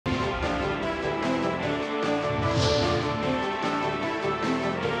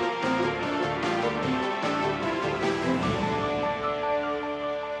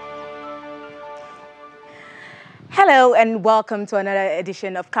Hello and welcome to another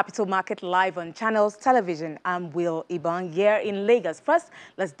edition of Capital Market Live on Channels Television. I'm Will Ibang here in Lagos. First,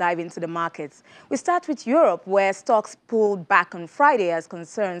 let's dive into the markets. We start with Europe, where stocks pulled back on Friday as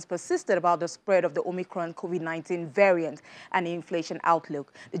concerns persisted about the spread of the Omicron COVID-19 variant and the inflation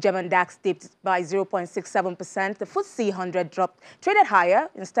outlook. The German DAX dipped by 0.67%. The FTSE 100 traded higher,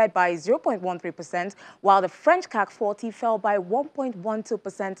 instead by 0.13%, while the French CAC 40 fell by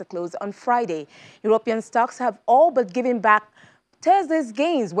 1.12% to close on Friday. European stocks have all but giving back Thursday's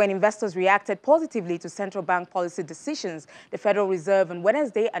gains when investors reacted positively to central bank policy decisions. The Federal Reserve on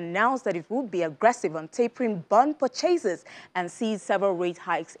Wednesday announced that it would be aggressive on tapering bond purchases and seized several rate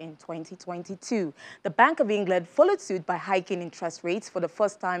hikes in 2022. The Bank of England followed suit by hiking interest rates for the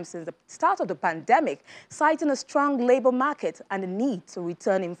first time since the start of the pandemic, citing a strong labor market and the need to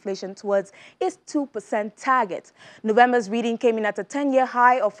return inflation towards its 2% target. November's reading came in at a 10-year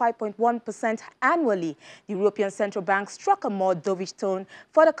high of 5.1% annually. The European Central Bank struck a more dovish tone,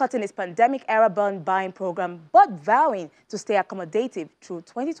 further cutting its pandemic-era bond buying program, but vowing to stay accommodative through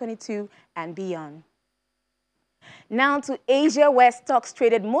 2022 and beyond. Now to Asia, where stocks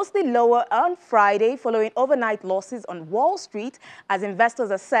traded mostly lower on Friday following overnight losses on Wall Street as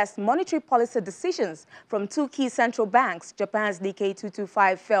investors assessed monetary policy decisions from two key central banks. Japan's Nikkei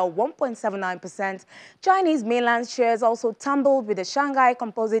 225 fell 1.79%. Chinese mainland shares also tumbled, with the Shanghai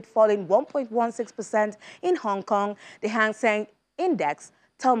Composite falling 1.16%. In Hong Kong, the Hang Seng Index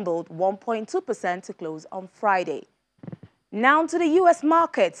tumbled 1.2% to close on Friday. Now to the U.S.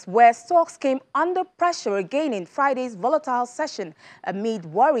 markets, where stocks came under pressure again in Friday's volatile session amid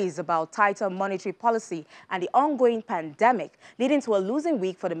worries about tighter monetary policy and the ongoing pandemic, leading to a losing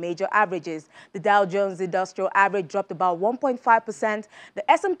week for the major averages. The Dow Jones Industrial Average dropped about 1.5%.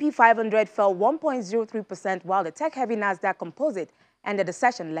 The S&P 500 fell 1.03%, while the tech-heavy Nasdaq Composite ended the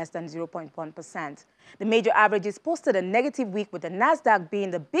session less than 0.1%. The major averages posted a negative week, with the Nasdaq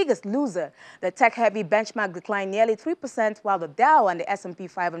being the biggest loser. The tech-heavy benchmark declined nearly 3%, while the Dow and the S&P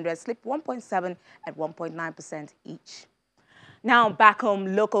 500 slipped 1.7% and 1.9% each. Now back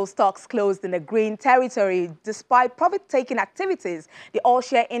home, local stocks closed in the green territory. Despite profit-taking activities, the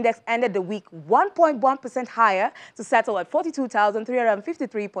all-share index ended the week 1.1% higher to settle at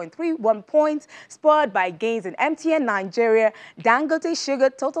 42,353.31 points, spurred by gains in MTN Nigeria, Dangote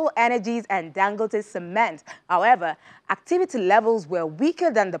Sugar, Total Energies, and Dangote Cement. However, activity levels were weaker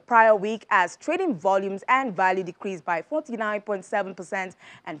than the prior week as trading volumes and value decreased by 49.7%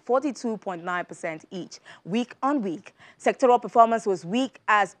 and 42.9% each. Week on week, sectoral performance was weak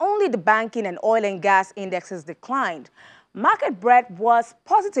as only the banking and oil and gas indexes declined. Market breadth was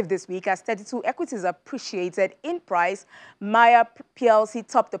positive this week as 32 equities appreciated in price. Maya PLC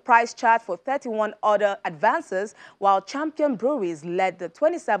topped the price chart for 31 other advances, while Champion Breweries led the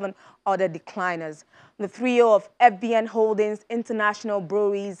 27 other decliners. The trio of FBN Holdings, International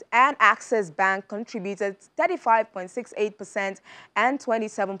Breweries, and Access Bank contributed 35.68% and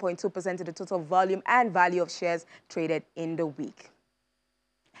 27.2% to the total volume and value of shares traded in the week.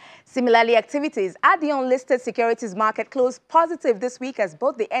 Similarly, activities at the unlisted securities market closed positive this week as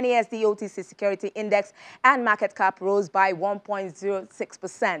both the NASD OTC Security Index and market cap rose by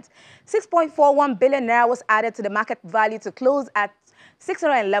 1.06%. 6.41 billion naira was added to the market value to close at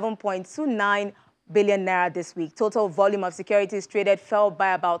 611.29 billion naira this week. Total volume of securities traded fell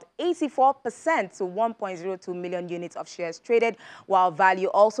by about 84% to 1.02 million units of shares traded, while value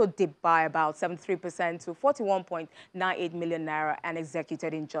also dipped by about 73% to 41.98 million naira and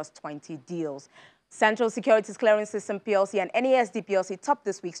executed in just 20 deals. Central Securities Clearing System PLC and NASD PLC topped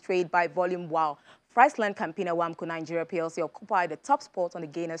this week's trade by volume, while Friesland Campina Wamco Nigeria PLC occupied the top spot on the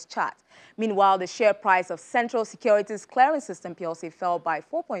gainers chart. Meanwhile, the share price of Central Securities Clearing System PLC fell by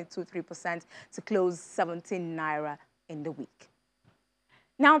 4.23% to close 17 naira in the week.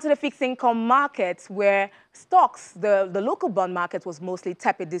 Now to the fixed income markets, where stocks, the local bond market was mostly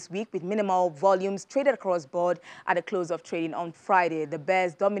tepid this week, with minimal volumes traded across board at the close of trading on Friday. The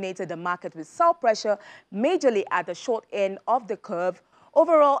bears dominated the market with sell pressure majorly at the short end of the curve.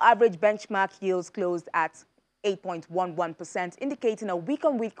 Overall, average benchmark yields closed at 8.11%, indicating a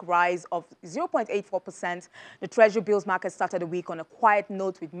week-on-week rise of 0.84%. The Treasury bills market started the week on a quiet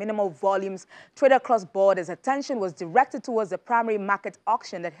note with minimal volumes traded across board as attention was directed towards the primary market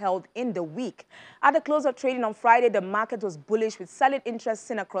auction that held in the week. At the close of trading on Friday, the market was bullish with solid interest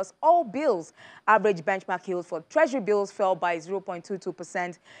seen across all bills. Average benchmark yields for Treasury bills fell by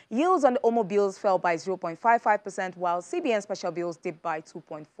 0.22%. Yields on the OMO bills fell by 0.55%, while CBN special bills dipped by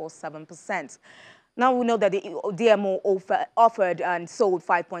 2.47%. Now we know that the DMO offered and sold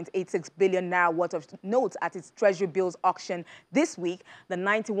 5.86 billion naira worth of notes at its treasury bills auction this week. The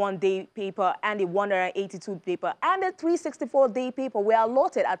 91-day paper and the 182 paper and the 364-day paper were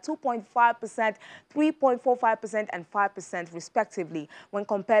allotted at 2.5%, 3.45% and 5% respectively. When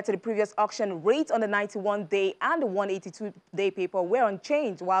compared to the previous auction, rates on the 91-day and the 182-day paper were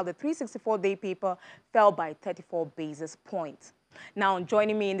unchanged, while the 364-day paper fell by 34 basis points. Now,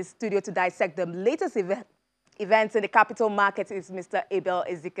 joining me in the studio to dissect the latest events in the capital market is Mr. Abel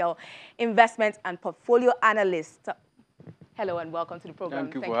Ezekiel, investment and portfolio analyst. Hello and welcome to the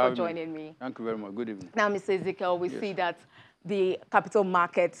program. Thank you for joining me. Thank you very much. Good evening. Now, Mr. Ezekiel, we see that the capital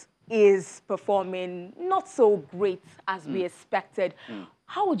market is performing not so great as we expected.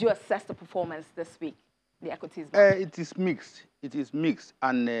 How would you assess the performance this week, the equities market? It is mixed. It is mixed.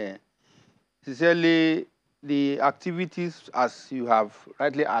 And sincerely, the activities, as you have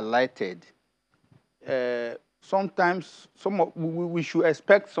rightly highlighted, sometimes we should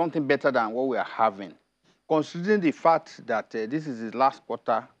expect something better than what we are having, considering the fact that this is the last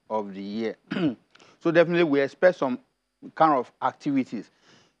quarter of the year. So definitely we expect some kind of activities.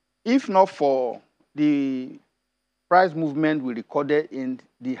 If not for the price movement we recorded in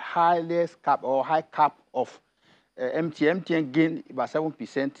the highest cap or high cap of MTN. MTN gained about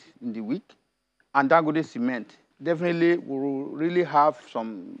 7% in the week. And Dangote Cement definitely will really have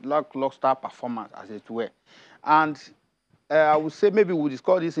some lackluster performance, as it were. And I would say maybe we'll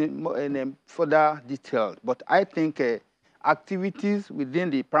discuss this in further detail. But I think activities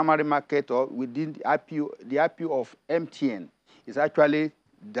within the primary market or within the IPO of MTN is actually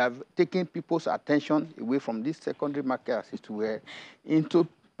taking people's attention away from this secondary market, as it were, into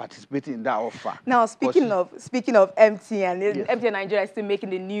participating in that offer. Now, speaking of MTN, yes. MTN Nigeria is still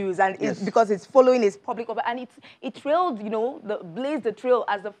making the news, and yes. it's because it's following its public offer, and it trailed, blazed the trail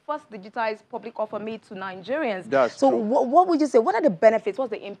as the first digitized public offer made to Nigerians. That's so true. What would you say? What are the benefits?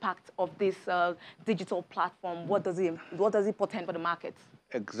 What's the impact of this digital platform? What does it portend for the market?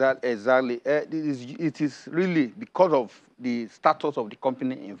 Exactly. It is really because of the status of the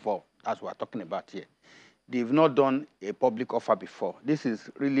company involved, as we are talking about here. They've not done a public offer before. This is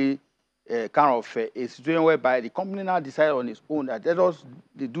really kind of a situation whereby the company now decided on its own that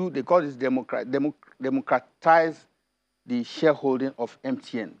they call this democratize the shareholding of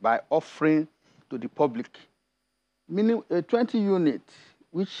MTN by offering to the public, meaning 20 units,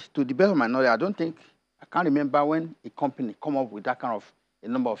 which to the best of my knowledge, I can't remember when a company come up with that kind of a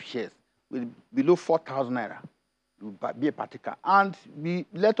number of shares with below 4,000 naira to be a particular. And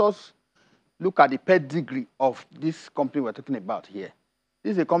let us look at the pedigree of this company we're talking about here.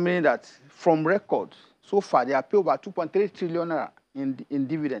 This is a company that, from record, so far, they have paid over 2.3 trillion naira in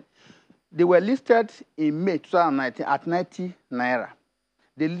dividend. They were listed in May 2019 at 90 naira.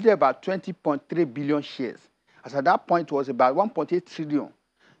 They listed about 20.3 billion shares. As at that point, it was about 1.8 trillion.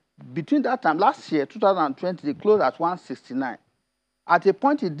 Between that time, last year, 2020, they closed at 169. At a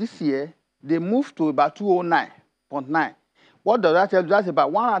point in this year, they moved to about 209.9. What does that tell you? That's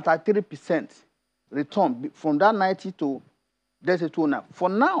about 133% return from that 90 to, let's say, 209. For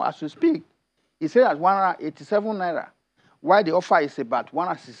now, as we speak, it's at 187 naira, while the offer is about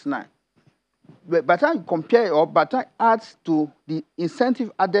 169. But by the time you compare, or by the time adds to the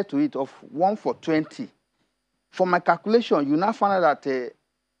incentive added to it of 1 for 20, for my calculation, you now find out that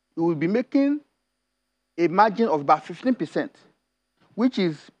you will be making a margin of about 15%, which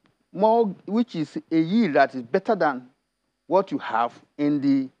is a yield that is better than what you have in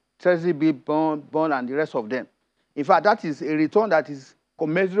the Treasury bill, bond, and the rest of them. In fact, that is a return that is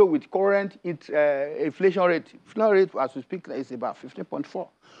commensurate with current inflation rate. Inflation rate, as we speak, is about 15.4.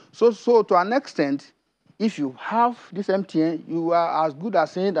 So to an extent, if you have this MTN, you are as good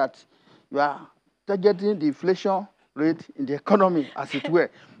as saying that you are targeting the inflation rate in the economy, as it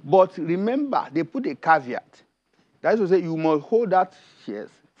were. But remember, they put a caveat. That is to say, you must hold that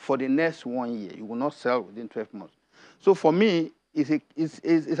shares for the next 1 year. You will not sell within 12 months. So for me, it's an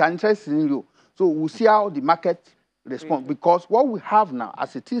interesting scenario. So we'll see how the market responds. Because what we have now,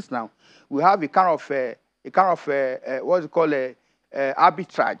 as it is now, we have a kind of what's it called,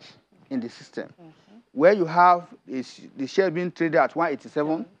 arbitrage in the system, where you have the share being traded at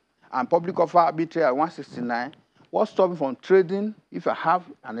 187 and public offer being traded at 169. what stops me from trading, if I have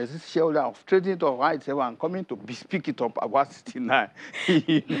an existing shareholder of trading it off itself and coming to speak it up about 69.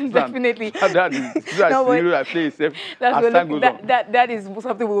 Definitely. That is No, scenario I play itself that's as time goes on. that is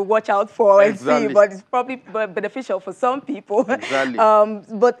something we'll watch out for and see, Exactly. but it's probably beneficial for some people. Exactly.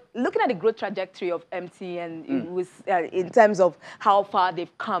 But looking at the growth trajectory of MTN, it was, in terms of how far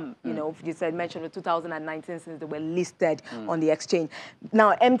they've come, you know, you said mentioned in 2019 since they were listed on the exchange.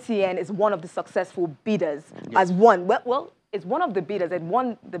 Now, MTN is one of the successful bidders, as one. Well, it's one of the bidders that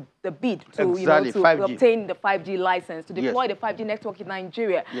won the bid to, Exactly, you know, to 5G. obtain the 5G license, to deploy the 5G network in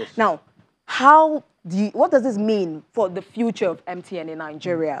Nigeria. Yes. Now, what does this mean for the future of MTN in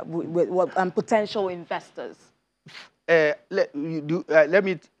Nigeria and potential investors? Let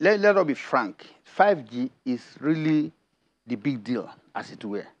us be frank. 5G is really the big deal, as it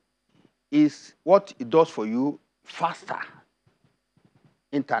were. Is what it does for you: faster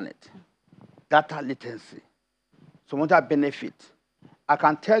internet, data latency, some other benefit. I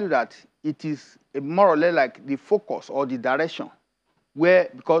can tell you that it is more or less like the focus or the direction where,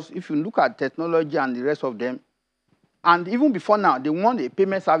 because if you look at technology and the rest of them, and even before now, they want a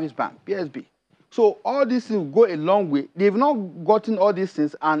payment service bank, PSB. So all these things go a long way. They've not gotten all these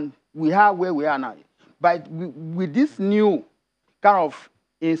things, and we are where we are now. But with this new kind of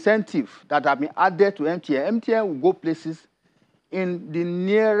incentive that have been added to MTN, MTN will go places in the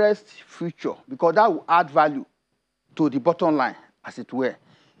nearest future, because that will add value to the bottom line, as it were.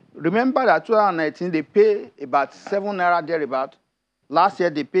 Remember that 2019, they pay about 7 naira thereabout. Last year,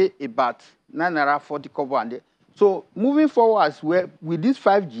 they pay about 9 naira 40 kobo. And so moving forward as well, with this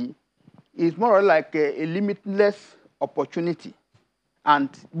 5G, it's more or like a limitless opportunity, and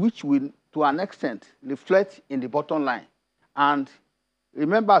which will, to an extent, reflect in the bottom line. And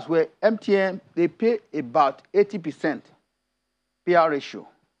remember as well, MTN, they pay about 80% payout ratio,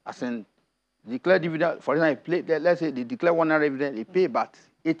 as in declare dividend. For example, let's say they declare 1 naira dividend, they pay about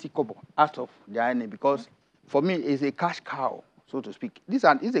 80 kobo out of their earning, because for me, it's a cash cow, so to speak. This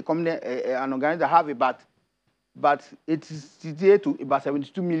is a company, an organization that have but it is today to about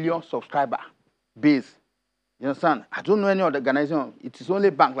 72 million subscriber base. You understand? I don't know any other organization. It is only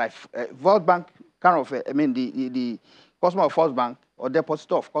bank like Vault Bank, kind of, I mean, the customer of First Bank or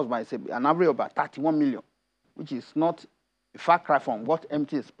depositor of First Bank is an average of about 31 million, which is not a far cry from what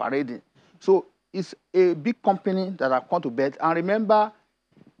MT is parading. So it's a big company that have come to bed. And remember,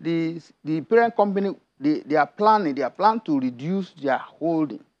 the parent company, they are planning to reduce their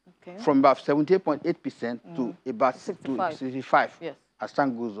holding from about 78.8% to about 65 as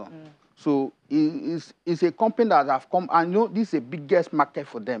time goes on. So it's a company that have come, and you know, this is the biggest market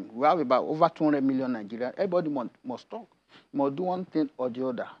for them. We have about over 200 million Nigerians. Everybody must talk. You must do one thing or the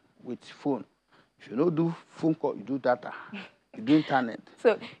other with phone. If you don't do phone call, you do data. You do internet.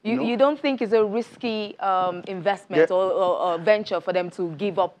 So you don't think it's a risky investment or venture for them to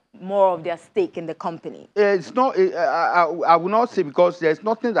give up more of their stake in the company? It's not. I will not say, because there's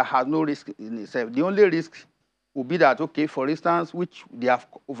nothing that has no risk in itself. The only risk will be that, okay, for instance, which they have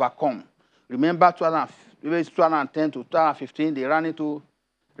overcome. Remember, 2010 to 2015, they ran into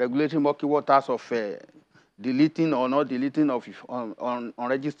regulatory murky waters of deleting or not deleting of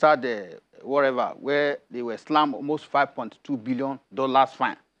unregistered whatever, where they were slammed almost $5.2 billion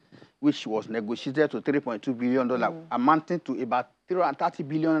fine, which was negotiated to $3.2 billion, amounting to about 330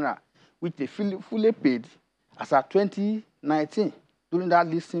 billion, which they fully paid as at 2019 during that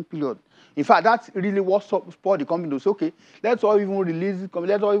listing period. In fact, that's really what spurred the company to say, okay, let's all even release this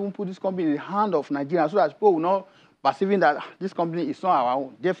company, let's all even put this company in the hand of Nigeria, so that people will not perceiving that this company is not our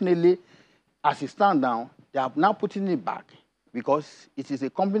own. Definitely, as it stands now, they are now putting it back, because it is a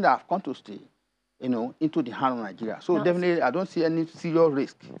company that have come to stay, you know, into the hand of Nigeria. So now, definitely, I don't see any serious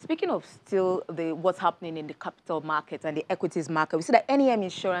risk. Speaking of still what's happening in the capital market and the equities market, we see that NEM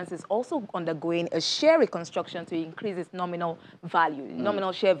Insurance is also undergoing a share reconstruction to increase its nominal value,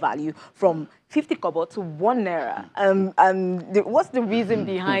 nominal share value from 50 kobo to 1 naira. What's the reason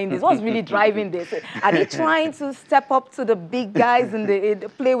behind this? What's really driving this? Are they trying to step up to the big guys and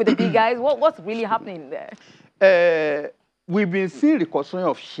play with the big guys? What's really happening there? We've been seeing reconstruction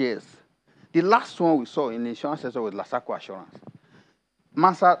of shares. The last one we saw in the insurance sector was Lasako Assurance.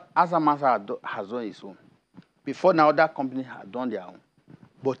 Mansa has done its own. Before now, that company had done their own.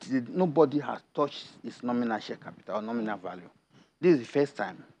 But nobody has touched its nominal share capital or nominal value. This is the first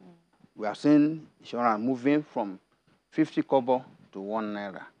time we have seen insurance moving from 50 kobo to 1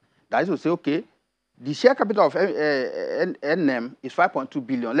 naira. That is to say, okay, the share capital of NM is 5.2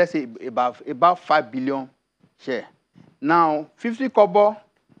 billion. Let's say about 5 billion share. Now, 50 kobo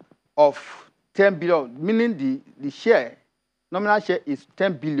of 10 billion, meaning the share, nominal share is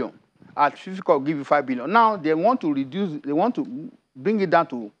 10 billion. at physical give you 5 billion. Now they want to reduce, they want to bring it down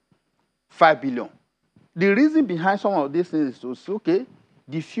to 5 billion. The reason behind some of these things is to say, okay,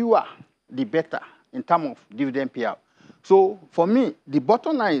 the fewer, the better in terms of dividend payout. So for me, the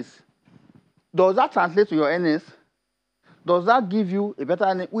bottom line is, does that translate to your earnings? Does that give you a better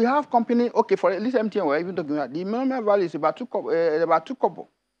earning? We have company, okay, for at least MTN, we're even talking about, the minimum value is about 2 kobo,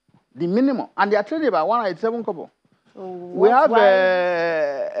 the minimum, and they are trading about 187 kobo. So we have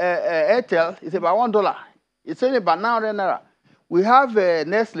Airtel, it's about $1. It's selling about 900 naira. We have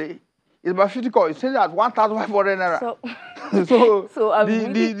Nestle, it's about 50 kobo. It's selling at 1,500 naira. So,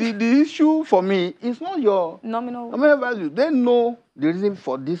 the issue for me is not your nominal value. They know the reason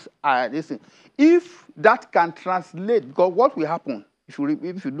for this thing. If that can translate, because what will happen if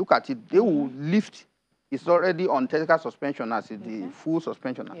you look at it, they will lift. It's already on technical suspension as the full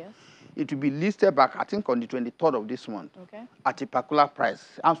suspension. Yes. It will be listed back, I think, on the 23rd of this month at a particular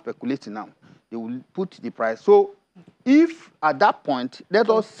price. I'm speculating now. They will put the price. So if at that point, let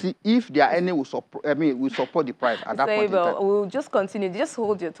us see if there are any will support, will support the price at that point in time. We'll just continue. Just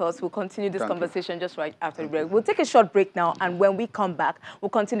hold your thoughts. We'll continue this conversation just right after the break. We'll take a short break now, and when we come back, we'll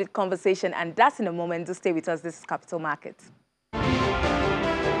continue the conversation, and that's in a moment. To stay with us. This is Capital Markets.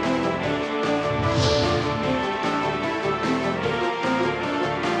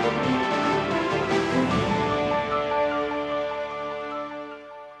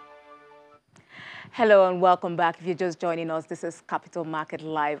 Hello and welcome back. If you're just joining us, this is Capital Market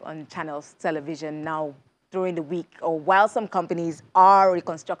Live on Channels Television. Now, during the week, or while some companies are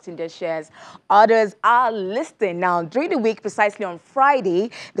reconstructing their shares, others are listing. Now, during the week, precisely on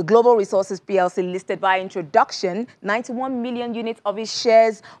Friday, the Global Resources PLC listed by introduction 91 million units of its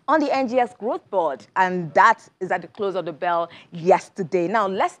shares on the NGX Growth Board, and that is at the close of the bell yesterday. Now,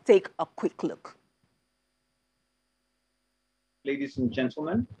 let's take a quick look. Ladies and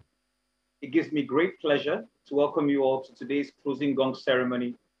gentlemen, it gives me great pleasure to welcome you all to today's closing gong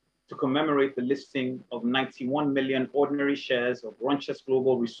ceremony to commemorate the listing of 91 million ordinary shares of Runches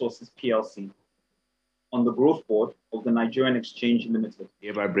Global Resources PLC on the growth board of the Nigerian Exchange Limited.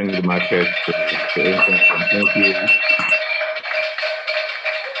 Hereby bring the market to inception. Thank you.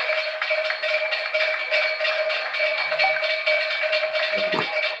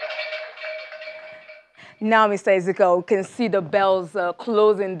 Now, Mr. Ezekiel, we can see the bells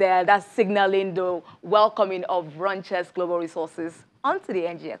closing there. That's signaling the welcoming of Runches Global Resources onto the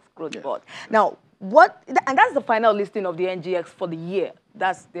NGX Growth Board. Now, and that's the final listing of the NGX for the year.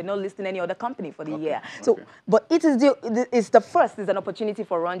 They're not listing any other company for the year. So, but it's the first is an opportunity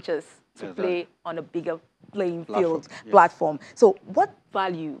for Runches to play on a bigger playing field platform. So, what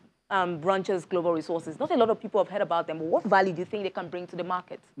value? Runches Global Resources. Not a lot of people have heard about them. But what value do you think they can bring to the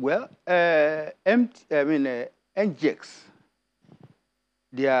market? Well, NGX,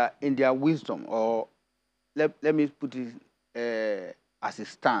 they are in their wisdom, or let me put it as a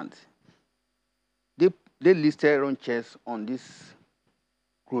stand. They listed Runches on this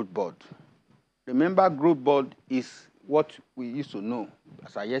growth board. Remember, growth board is what we used to know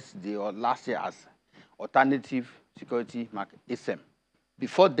as yesterday or last year as Alternative Security Market, ASEM.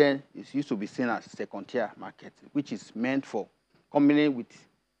 Before then, it used to be seen as second-tier market, which is meant for company with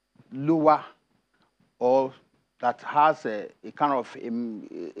lower or that has a kind of a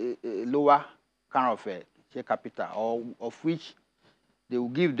lower kind of share capital, or of which they will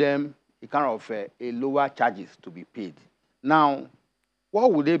give them a kind of a lower charges to be paid. Now,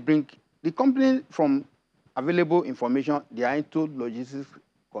 what would they bring? The company, from available information, they are into logistics,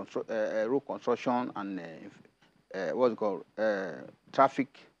 road construction, and what's it called, traffic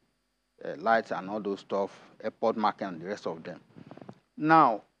lights and all those stuff, airport market and the rest of them.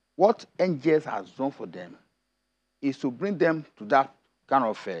 Now, what NGS has done for them is to bring them to that kind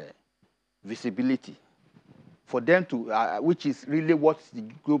of visibility for them to, which is really what the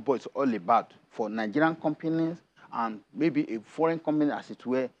global is all about for Nigerian companies and maybe a foreign company as it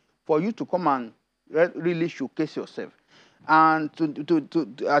were, for you to come and really showcase yourself. And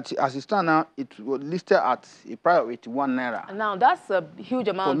as it stands now, it was listed at a price of 81 naira. Now, that's a huge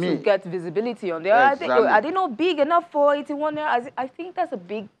amount to get visibility on there. Exactly. Are they not big enough for 81 naira? I think that's a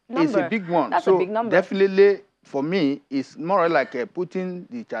big number. It's a big one. That's a big number. Definitely, for me, it's more like putting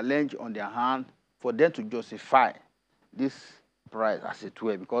the challenge on their hand for them to justify this price, as it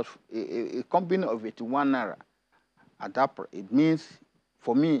were, because a company of 81 naira, at that price, it means,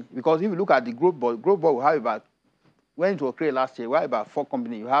 for me, because if you look at the growth board will have about, when it was created last year, we have about 4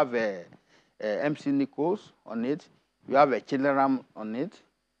 companies. You have MC Nichols on it. You have a Chileram on it.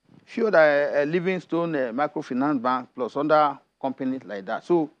 Few other Livingstone Microfinance Bank plus other companies like that.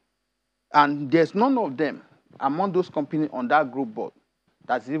 So, and there's none of them among those companies on that group board.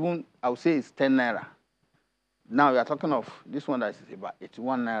 That's even, I would say, it's 10 naira. Now we are talking of this one that is about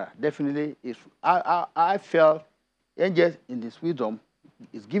 81 naira. Definitely, I felt NGS in this wisdom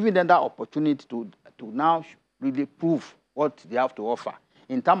is giving them that opportunity to now really prove what they have to offer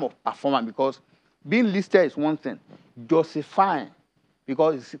in terms of performance, because being listed is one thing, justifying,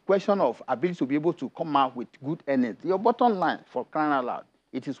 because it's a question of ability to be able to come out with good earnings. Your bottom line, for crying out loud,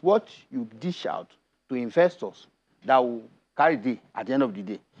 it is what you dish out to investors that will carry the at the end of the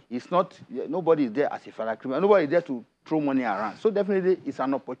day. It's not, nobody is there as a father criminal. Nobody is there to throw money around. So definitely it's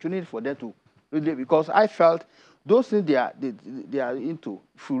an opportunity for them to really, because I felt those things they are into.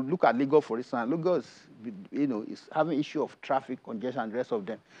 If you look at Lagos, for instance, Lagos, is having issue of traffic congestion and the rest of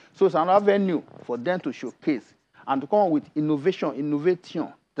them. So it's another venue for them to showcase and to come up with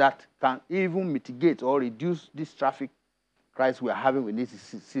innovation that can even mitigate or reduce this traffic crisis we are having with this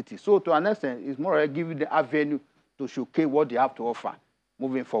city. So to an extent, it's more like giving the avenue to showcase what they have to offer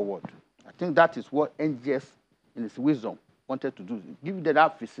moving forward. I think that is what NGS, in its wisdom, wanted to do. Give them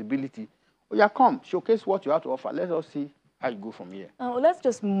that visibility. Oh, yeah, come, showcase what you have to offer. Let us see how you go from here. Let's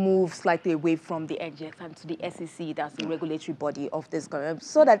just move slightly away from the NGX and to the SEC, that's the regulatory body of this government,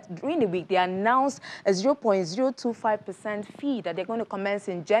 so that during the week they announced a 0.025% fee that they're going to commence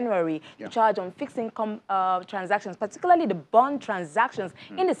in January to charge on fixed income transactions, particularly the bond transactions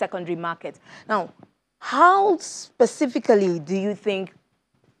in the secondary market. Now, how specifically do you think,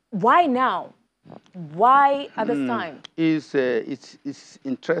 why now? Why at this time? It's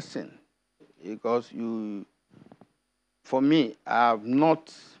interesting because for me, I've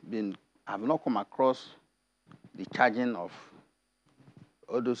not come across the charging of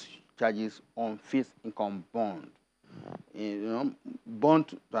all those charges on fixed income bond. Bond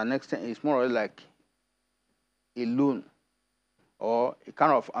to an extent is more or less like a loan or a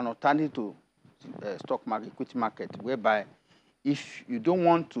kind of an alternative to stock market, equity market, whereby if you don't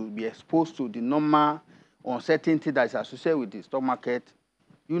want to be exposed to the normal uncertainty that is associated with the stock market,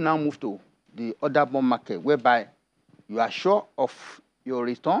 you now move to the other bond market, whereby you are sure of your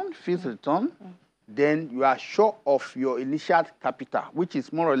return, fixed return, then you are sure of your initial capital, which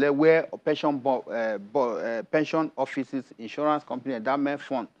is more or less where a pension offices, insurance company, endowment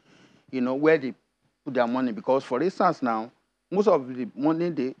fund, where they put their money. Because, for instance, now, most of the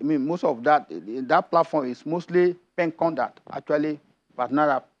money, most of that platform is mostly Pencon that actually partner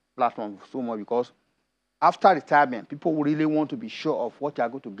that platform so much, because after retirement, people really want to be sure of what they are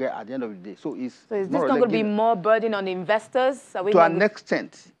going to get at the end of the day. So is this not going to be more burden on investors? To an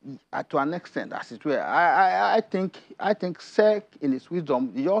extent, as it were. I think SEC, in its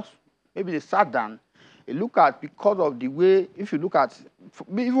wisdom, maybe they sat down, they look at, because of the way, if you look at,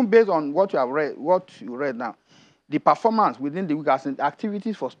 even based on what you read now, the performance within the week, as in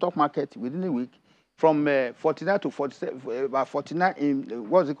activities for stock market within the week, from 49 to 47, about 49 in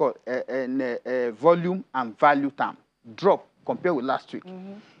what's it called, volume and value term, drop compared with last week.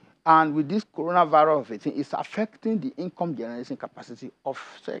 And with this coronavirus thing, it's affecting the income generation capacity of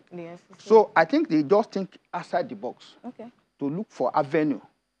SEC. Yes, so I think they just think outside the box to look for avenue,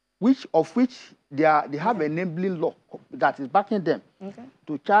 which they have enabling law that is backing them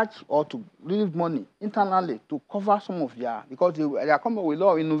to charge or to release money internally to cover some of because they are coming up with a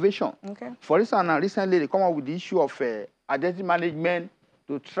lot of innovation. For instance, recently they come up with the issue of identity management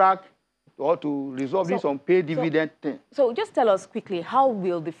to track or to resolve this unpaid dividend thing. So just tell us quickly, how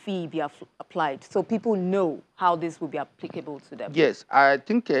will the fee be applied so people know how this will be applicable to them? Yes, I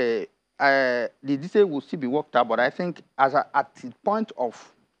think the detail will still be worked out, but I think at the point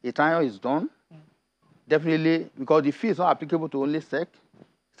of a trial is done, definitely, because the fee is not applicable to only SEC,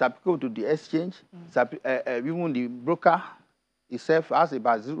 it's applicable to the exchange, even the broker itself has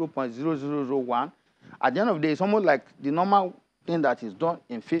about 0.0001. At the end of the day, it's almost like the normal thing that is done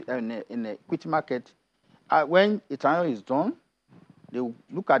in the equity market. When a trial is done, they will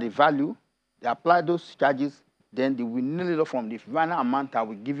look at the value, they apply those charges, then they will nil it off from the final amount that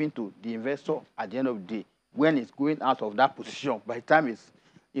will be given to the investor at the end of the day when it's going out of that position. By the time it's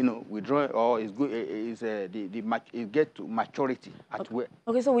withdraw or it get to maturity at where.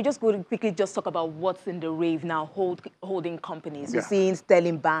 Okay, so we just go to quickly just talk about what's in the rave now, holding companies. You're seeing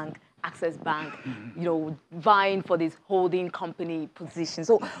Sterling Bank, Access Bank, vying for this holding company position.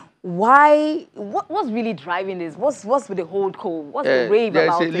 So what's really driving this? What's with the hold call? What's the rave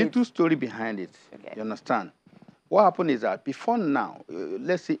about it? There's a little story behind it. Okay. You understand? What happened is that before now,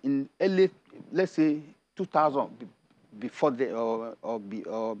 let's say 2000, before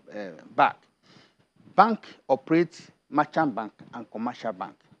bank operates merchant bank and commercial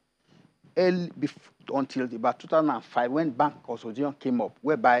bank. Until about 2005, when bank consortium came up,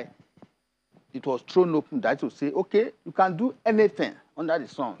 whereby it was thrown open that to say, okay, you can do anything under the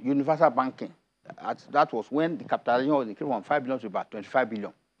sun, universal banking. That was when the capitalization was increased from 5 billion to about 25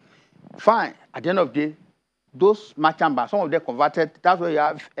 billion. Fine. At the end of the day, those merchant banks, some of them converted. That's why you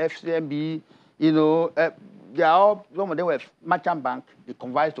have FCMB, you know, they are all, some of them were merchant bank, they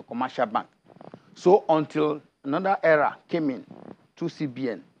converted to commercial bank. So until another era came in to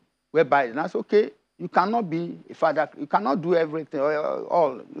CBN, whereby that's okay, you cannot be a father, you cannot do everything,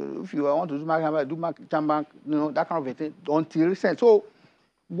 all. If you want to do merchant bank, you know, that kind of thing, until recent. So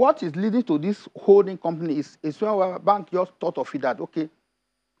what is leading to this holding company is when our bank just thought of it that, okay,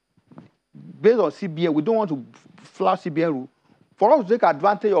 based on CBN, we don't want to flash CBN rule. For us to take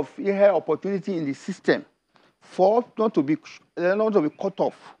advantage of a opportunity in the system, for us not to be cut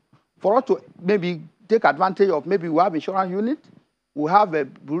off, for us to maybe take advantage of, maybe we have insurance unit, we have a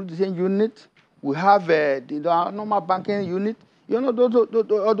bureau unit, we have the normal banking unit, you know,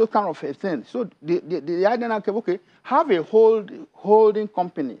 those kind of things. So the idea now came, okay, have a holding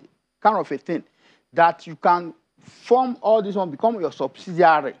company kind of a thing that you can form all this one, become your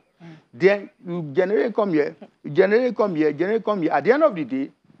subsidiary. Then you generate income here, you generate income here, generate income here. At the end of the day,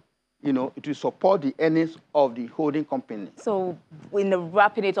 you know, it will support the earnings of the holding company. So in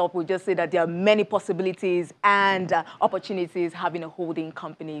wrapping it up, we'll just say that there are many possibilities and opportunities having a holding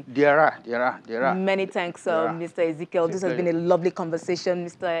company. There are. Many thanks, Mr. Ezekiel. This has been a lovely conversation.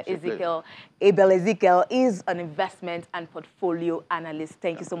 Mr. Ezekiel, Abel Ezekiel is an investment and portfolio analyst.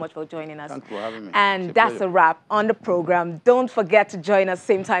 Thank you so much for joining us. Thanks for having me. And that's a wrap on the program. Don't forget to join us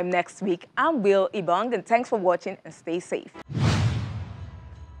same time next week. I'm Will Ibong, and thanks for watching and stay safe.